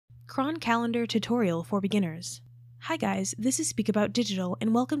Cron Calendar tutorial for beginners. Hi guys, this is Speak About Digital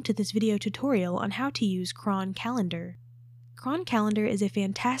and welcome to this video tutorial on how to use Cron Calendar. Cron Calendar is a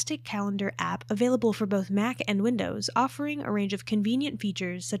fantastic calendar app available for both Mac and Windows, offering a range of convenient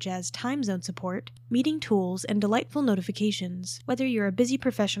features such as time zone support, meeting tools, and delightful notifications. Whether you're a busy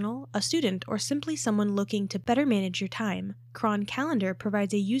professional, a student, or simply someone looking to better manage your time, Cron Calendar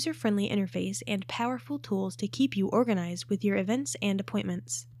provides a user-friendly interface and powerful tools to keep you organized with your events and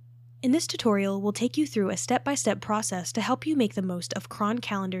appointments. In this tutorial, we'll take you through a step-by-step process to help you make the most of Cron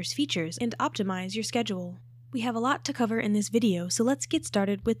Calendar's features and optimize your schedule. We have a lot to cover in this video, so let's get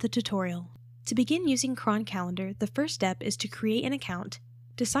started with the tutorial. To begin using Cron Calendar, the first step is to create an account.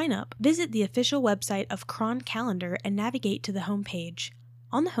 To sign up, visit the official website of Cron Calendar and navigate to the home page.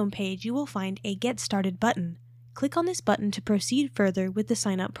 On the home page, you will find a Get Started button. Click on this button to proceed further with the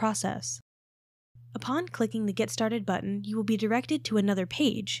sign-up process. Upon clicking the Get Started button, you will be directed to another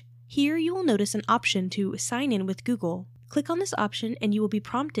page. Here you will notice an option to sign in with Google. Click on this option and you will be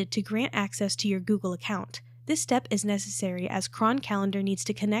prompted to grant access to your Google account. This step is necessary as Cron Calendar needs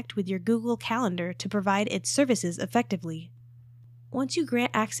to connect with your Google Calendar to provide its services effectively. Once you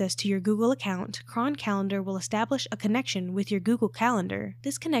grant access to your Google account, Cron Calendar will establish a connection with your Google Calendar.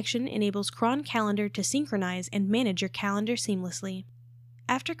 This connection enables Cron Calendar to synchronize and manage your calendar seamlessly.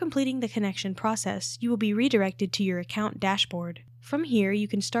 After completing the connection process, you will be redirected to your account dashboard. From here, you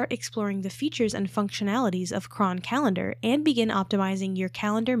can start exploring the features and functionalities of Cron Calendar and begin optimizing your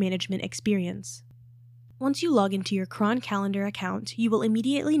calendar management experience. Once you log into your Cron Calendar account, you will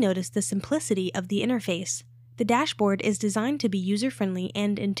immediately notice the simplicity of the interface. The dashboard is designed to be user-friendly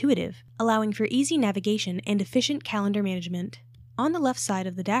and intuitive, allowing for easy navigation and efficient calendar management. On the left side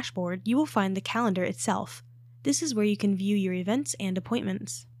of the dashboard, you will find the calendar itself. This is where you can view your events and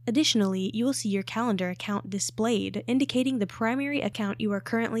appointments. Additionally, you will see your calendar account displayed, indicating the primary account you are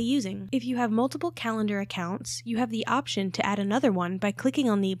currently using. If you have multiple calendar accounts, you have the option to add another one by clicking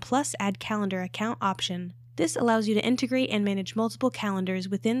on the plus Add Calendar Account option. This allows you to integrate and manage multiple calendars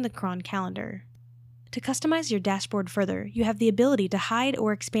within the Cron Calendar. To customize your dashboard further, you have the ability to hide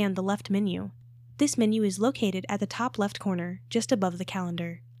or expand the left menu. This menu is located at the top left corner, just above the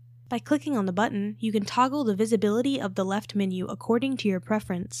calendar. By clicking on the button, you can toggle the visibility of the left menu according to your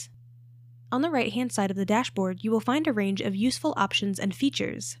preference. On the right-hand side of the dashboard, you will find a range of useful options and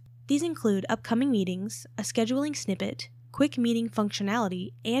features. These include upcoming meetings, a scheduling snippet, quick meeting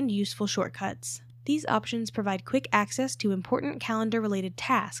functionality, and useful shortcuts. These options provide quick access to important calendar-related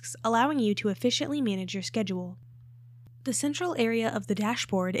tasks, allowing you to efficiently manage your schedule. The central area of the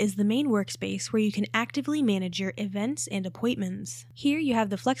dashboard is the main workspace where you can actively manage your events and appointments. Here you have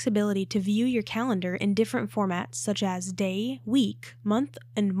the flexibility to view your calendar in different formats such as day, week, month,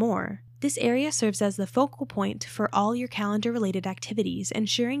 and more. This area serves as the focal point for all your calendar-related activities,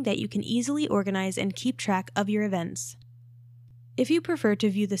 ensuring that you can easily organize and keep track of your events. If you prefer to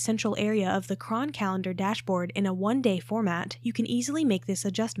view the central area of the Cron Calendar dashboard in a one-day format, you can easily make this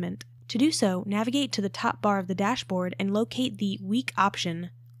adjustment. To do so, navigate to the top bar of the dashboard and locate the Week option.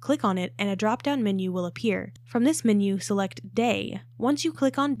 Click on it and a drop-down menu will appear. From this menu, select Day. Once you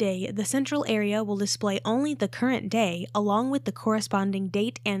click on Day, the central area will display only the current day along with the corresponding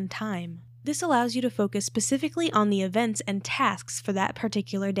date and time. This allows you to focus specifically on the events and tasks for that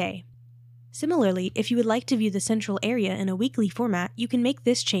particular day. Similarly, if you would like to view the central area in a weekly format, you can make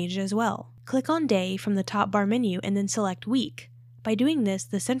this change as well. Click on Day from the top bar menu and then select Week. By doing this,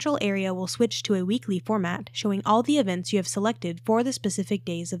 the central area will switch to a weekly format, showing all the events you have selected for the specific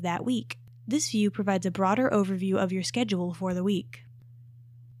days of that week. This view provides a broader overview of your schedule for the week.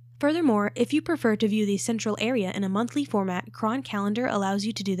 Furthermore, if you prefer to view the central area in a monthly format, Cron Calendar allows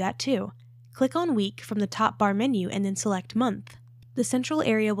you to do that too. Click on Week from the top bar menu and then select Month. The central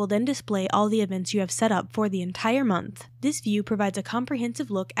area will then display all the events you have set up for the entire month. This view provides a comprehensive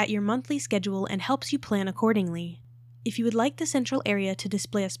look at your monthly schedule and helps you plan accordingly. If you would like the central area to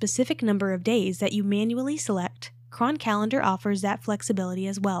display a specific number of days that you manually select, Cron Calendar offers that flexibility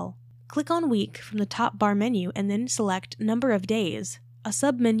as well. Click on Week from the top bar menu and then select Number of Days. A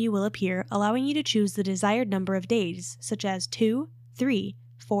sub-menu will appear, allowing you to choose the desired number of days, such as 2, 3,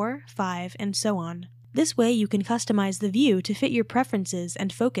 4, 5, and so on. This way you can customize the view to fit your preferences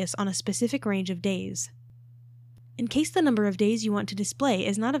and focus on a specific range of days. In case the number of days you want to display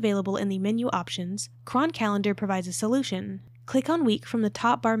is not available in the menu options, Cron Calendar provides a solution. Click on Week from the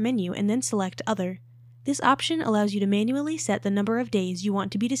top bar menu and then select Other. This option allows you to manually set the number of days you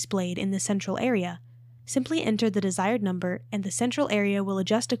want to be displayed in the central area. Simply enter the desired number and the central area will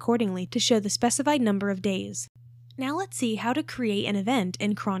adjust accordingly to show the specified number of days. Now let's see how to create an event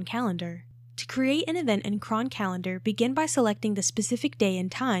in Cron Calendar. To create an event in Cron Calendar, begin by selecting the specific day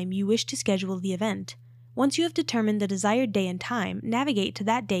and time you wish to schedule the event. Once you have determined the desired day and time, navigate to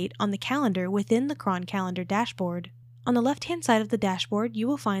that date on the calendar within the Cron Calendar dashboard. On the left-hand side of the dashboard, you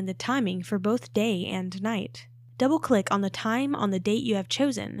will find the timing for both day and night. Double-click on the time on the date you have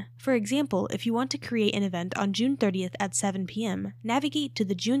chosen. For example, if you want to create an event on June 30th at 7 p.m., navigate to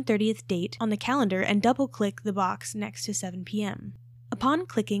the June 30th date on the calendar and double-click the box next to 7 p.m. Upon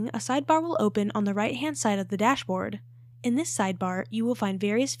clicking, a sidebar will open on the right-hand side of the dashboard. In this sidebar, you will find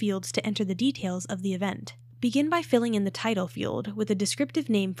various fields to enter the details of the event. Begin by filling in the title field with a descriptive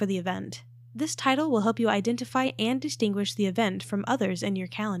name for the event. This title will help you identify and distinguish the event from others in your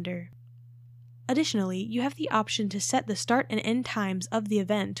calendar. Additionally, you have the option to set the start and end times of the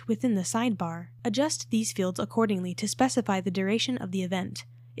event within the sidebar. Adjust these fields accordingly to specify the duration of the event.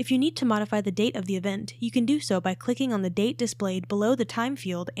 If you need to modify the date of the event, you can do so by clicking on the date displayed below the time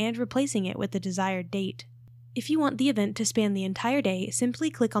field and replacing it with the desired date. If you want the event to span the entire day, simply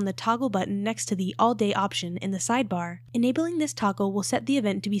click on the toggle button next to the All Day option in the sidebar. Enabling this toggle will set the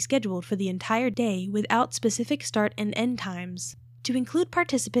event to be scheduled for the entire day without specific start and end times. To include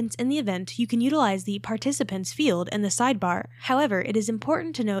participants in the event, you can utilize the Participants field in the sidebar. However, it is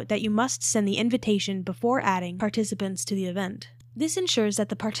important to note that you must send the invitation before adding participants to the event. This ensures that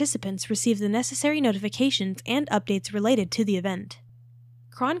the participants receive the necessary notifications and updates related to the event.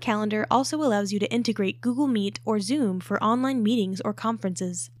 Cron Calendar also allows you to integrate Google Meet or Zoom for online meetings or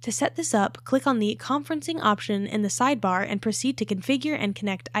conferences. To set this up, click on the Conferencing option in the sidebar and proceed to configure and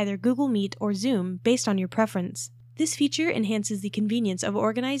connect either Google Meet or Zoom based on your preference. This feature enhances the convenience of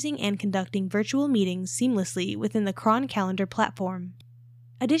organizing and conducting virtual meetings seamlessly within the Cron Calendar platform.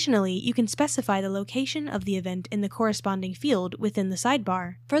 Additionally, you can specify the location of the event in the corresponding field within the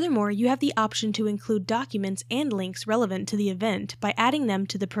sidebar. Furthermore, you have the option to include documents and links relevant to the event by adding them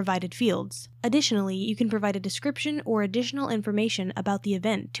to the provided fields. Additionally, you can provide a description or additional information about the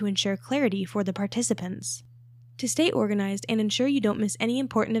event to ensure clarity for the participants. To stay organized and ensure you don't miss any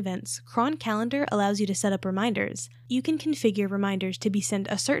important events, Cron Calendar allows you to set up reminders. You can configure reminders to be sent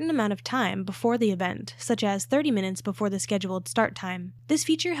a certain amount of time before the event, such as 30 minutes before the scheduled start time. This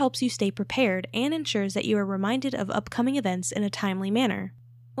feature helps you stay prepared and ensures that you are reminded of upcoming events in a timely manner.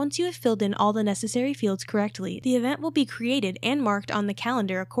 Once you have filled in all the necessary fields correctly, the event will be created and marked on the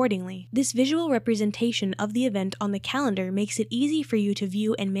calendar accordingly. This visual representation of the event on the calendar makes it easy for you to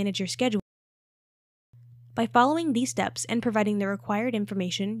view and manage your schedule. By following these steps and providing the required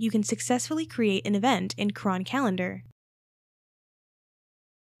information, you can successfully create an event in Cron Calendar.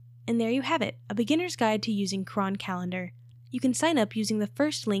 And there you have it, a beginner's guide to using Cron Calendar. You can sign up using the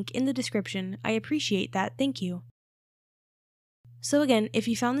first link in the description. I appreciate that, thank you. So again, if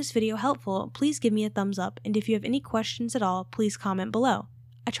you found this video helpful, please give me a thumbs up, and if you have any questions at all, please comment below.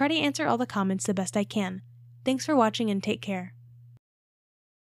 I try to answer all the comments the best I can. Thanks for watching and take care.